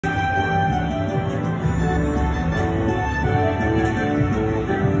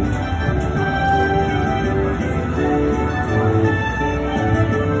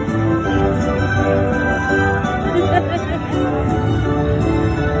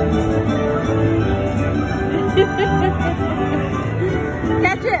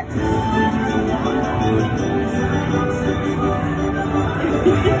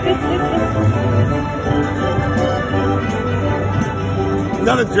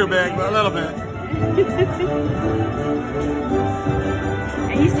Nothing too big, but a little bit.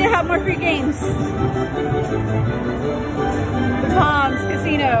 And you still have more free games. Tom's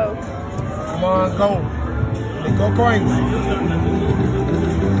Casino. Come on, go. Go coins.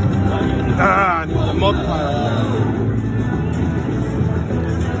 Ah, I need the multiplier.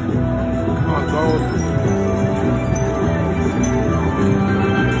 Come on, gold.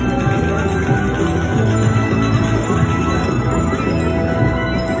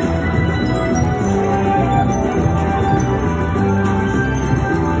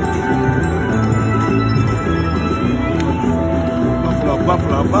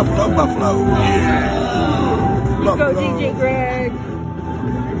 Buffalo. Yeah. Let's go, DJ Greg.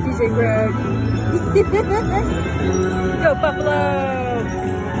 DJ Greg. Go, Buffalo.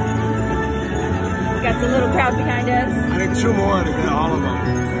 Got the little crowd behind us. I need 2 more to get all of them.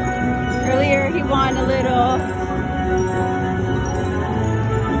 Earlier, he won a little.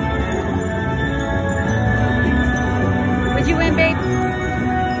 What'd you win, babe?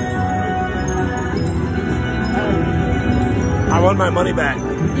 I won my money back.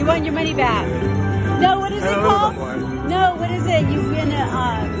 You won your money back. No, what is it called? No, what is it? You win a,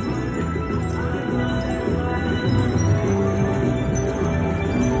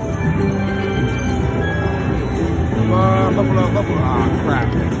 Come on, Buffalo. Ah, crap.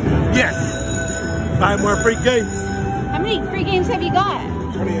 Yes! 5 more free games. How many free games have you got?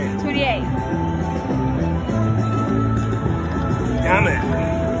 28. 28. Damn it.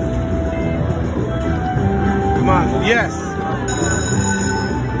 Come on, yes.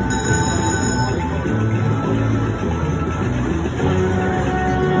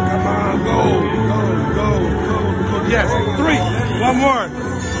 Come on, go. Yes, 3. One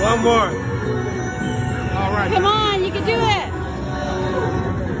more. All right. Come on, you can do it.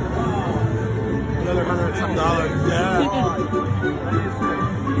 Another $100. Yeah.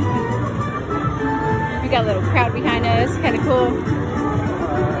 We got a little crowd behind us. Kind of cool.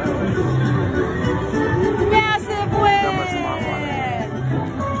 Massive win.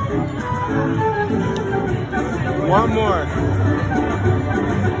 One more.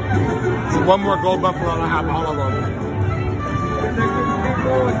 So 1 more gold buffalo and I have all of them.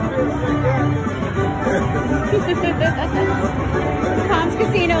 Tom's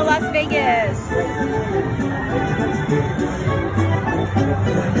Casino, Las Vegas.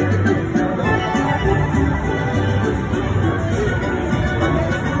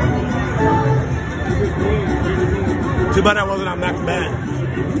 Too bad I wasn't on max bet.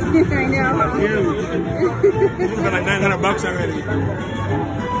 I know. Huge. It would have been like $900 already.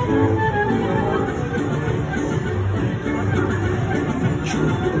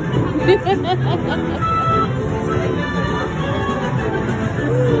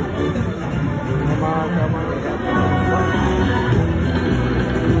 Come on.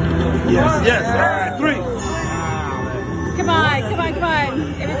 Yes. All right, 3. Come on.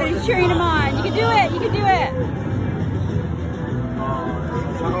 Everybody's cheering him on. You can do it.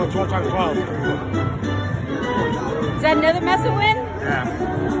 12 times 12. Is that another massive win? Yeah.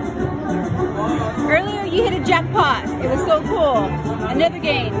 Earlier you hit a jackpot. It was so cool. Another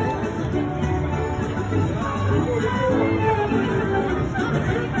game.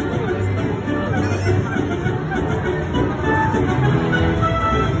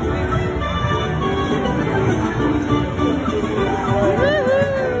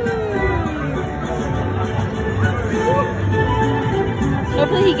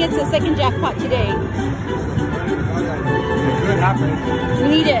 Hopefully he gets a second jackpot today. It could happen. We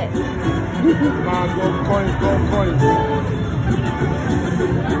need it. Come on, gold coins.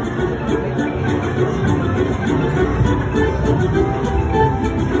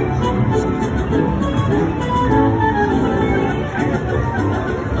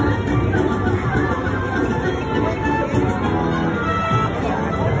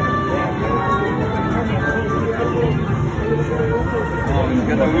 You're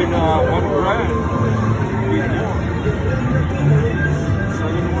gonna win $1 grand.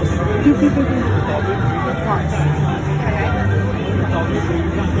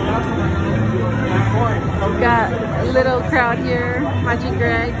 Got a little crowd here watching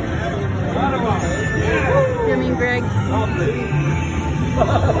Greg. Filming Greg.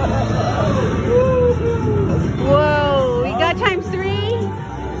 Whoa, we got ×3?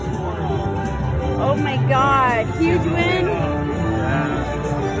 Oh my god, huge win.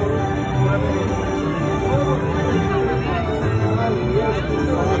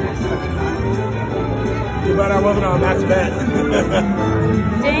 Too bad I wasn't on max bet.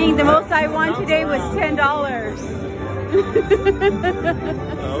 Dang, the most I won today was $10.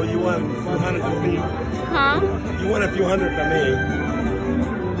 Oh, you won 100 for me. Huh? You won a few hundred for me.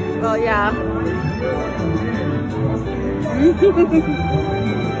 Well, yeah.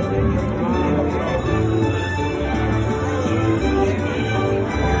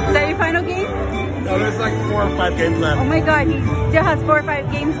 Is that your final game? No, there's like 4 or 5 games left. Oh my god, he still has 4 or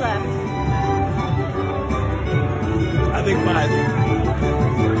 5 games left. I think 5.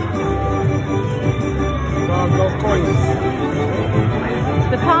 Go coins.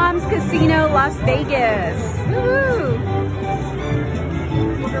 The Palms Casino, Las Vegas. Woohoo!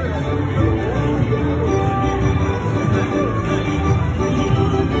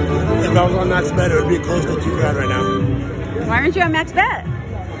 If I was on Max Bet, it would be close to $2 grand right now. Why aren't you on Max Bet?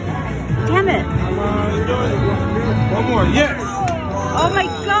 Damn it. Come on, do it. One more, yes! Oh my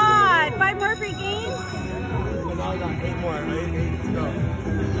god! 5 more free games? So now I got 8 more. 8 to go.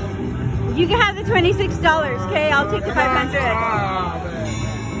 You can have the $26, okay? I'll take the 500. Ah, man.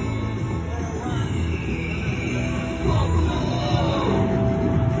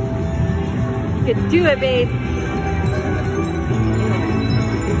 You can do it, babe.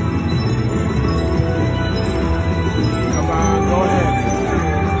 Come on, go ahead.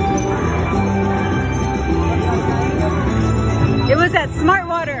 It was that Smart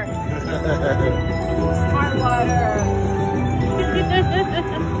Water. Smart Water.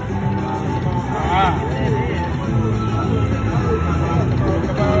 Ah.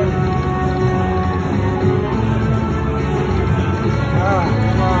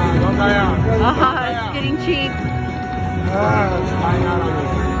 Come on, don't die out. It's getting cheap. It's dying out on me.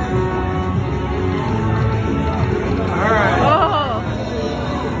 All right. Oh.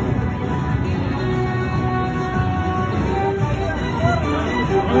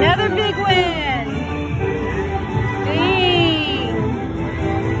 Another big win. Dang.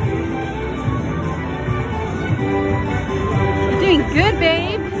 You're doing good,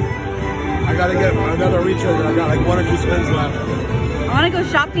 babe. I gotta get another retrigger. I got like 1 or 2 spins left. I want to go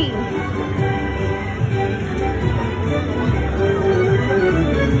shopping.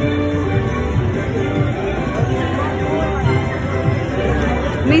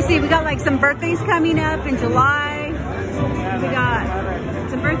 Let me see, we got like some birthdays coming up in July. We got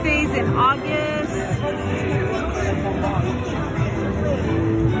some birthdays in August.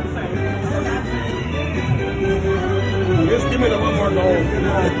 Just give me the one more goal.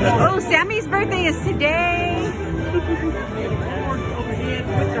 Oh, Sammy's birthday is today.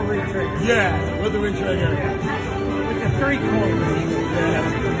 With the retrigger. Yeah, with the retrigger. With the 3 coins.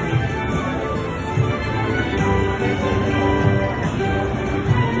 Yeah.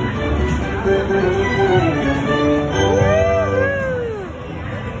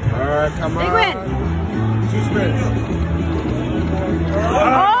 Alright, come on. Big win. 2 spins.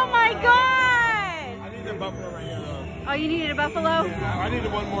 Oh my god! I need a buffalo right here though. Oh, you needed a buffalo? Yeah, I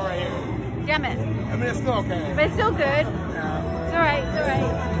needed 1 more right here. Damn it. I mean, it's still okay. But it's still good. Yeah. It's alright, it's alright.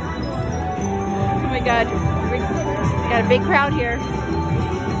 Oh my god. We got a big crowd here.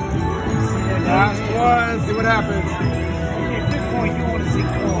 Last one, see what happens. At this point, you want to see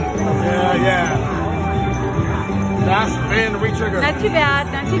coins. Yeah. Last spin, retrigger. Not too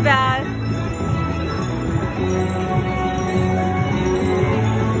bad, not too bad.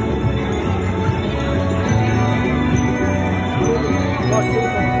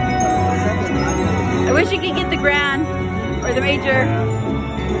 I wish you could get the grand or the major.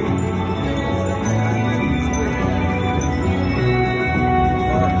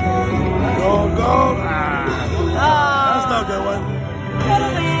 Go. That's not a good one.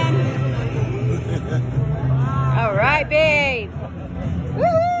 All right, babe.